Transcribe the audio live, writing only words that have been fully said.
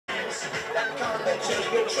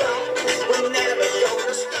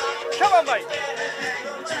Come on, mate.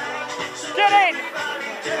 Get in.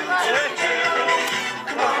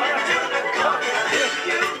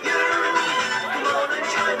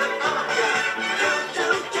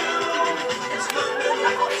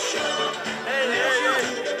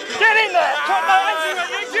 Get in there. Come on,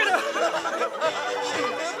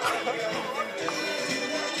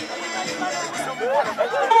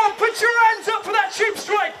 come on, put your hands up for that tube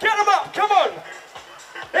strike. Get them up. Come on.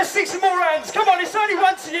 Let's see some more hands. Come on, it's only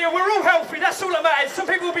once a year. We're all healthy. That's all that matters. Some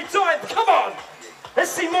people will be dying. Come on.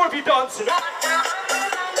 Let's see more of you dancing. Come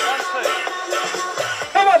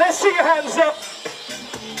on, let's see your hands up.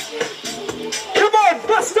 Come on,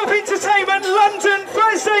 Bus Stop Entertainment, London,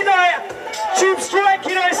 Thursday night. Tube strike,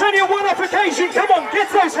 you know, it's only a one-off occasion. Come on, get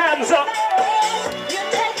those hands up.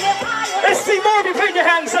 Let's see more of you putting your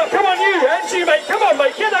hands up. Come on, you and you, mate. Come on,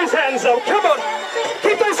 mate, get those hands up. Come on.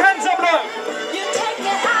 Keep those hands up now.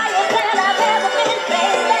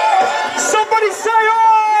 Somebody say,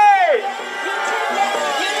 oi!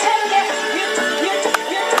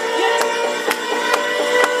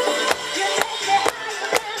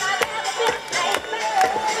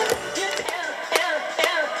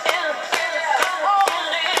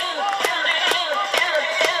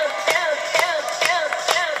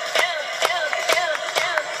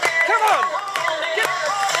 Come on!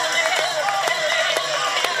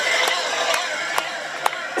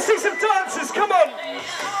 Let's see some dancers, come on!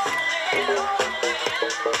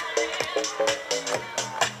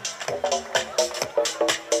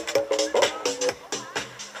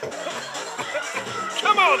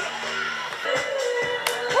 Come on!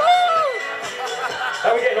 Woo! How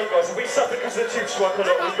are we getting on, guys? Have we suffered because of the tube strike or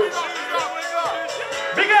not?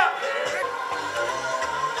 Big up!